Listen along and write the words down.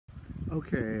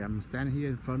Okay, I'm standing here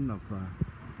in front of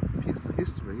a piece of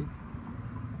history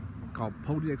called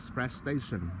Pony Express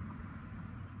Station.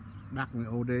 Back in the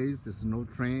old days, there's no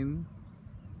train,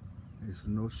 there's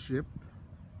no ship,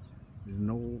 there's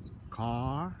no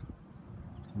car,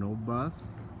 no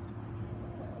bus.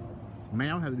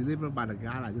 Mail had delivered by the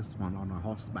guy like this one on a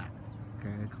horseback,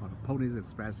 okay, called a Pony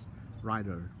Express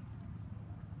rider.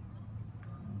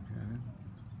 Okay.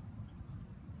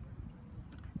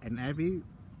 And every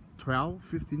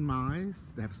 12-15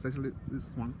 miles they have stationed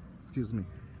this one, excuse me,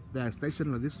 they are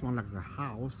stationed like this one, like a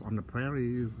house on the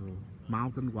prairies or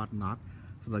mountain, whatnot,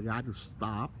 for the guy to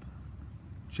stop,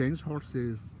 change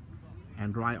horses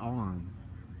and ride on.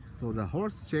 So the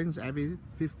horse change every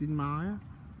 15 miles,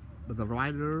 but the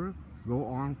rider go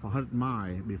on for 100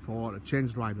 miles before a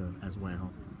change rider as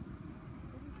well.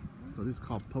 So this is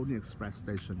called Pony Express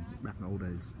Station back in the old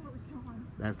days.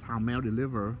 That's how mail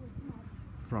deliver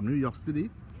from New York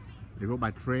City. They go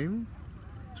by train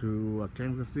to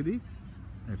Kansas City,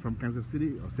 and from Kansas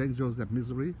City or St. Joseph,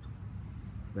 Missouri,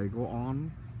 they go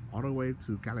on all the way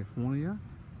to California,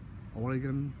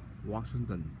 Oregon,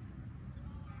 Washington.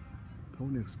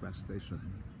 Pony Express Station.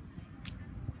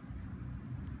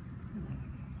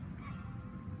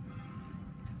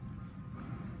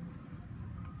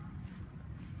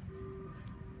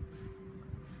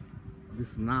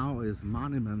 This now is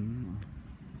monument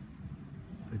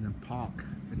in a park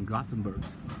in Gothenburg,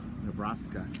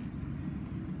 Nebraska.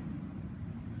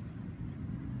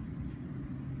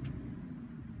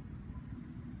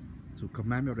 To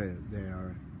commemorate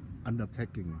their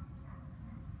undertaking.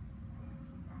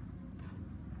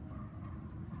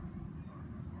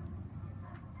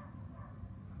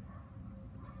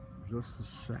 Just a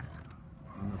shack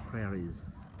on the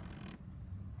prairies.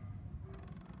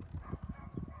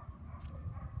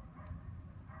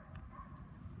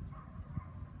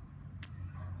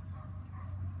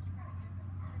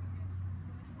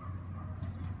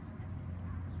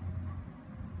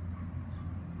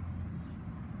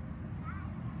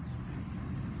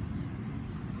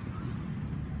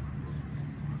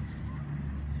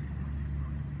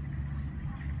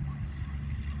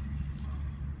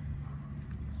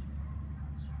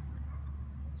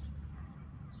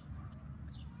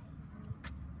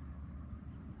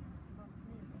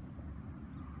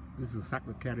 This is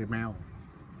exactly carry mail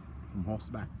from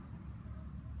horseback.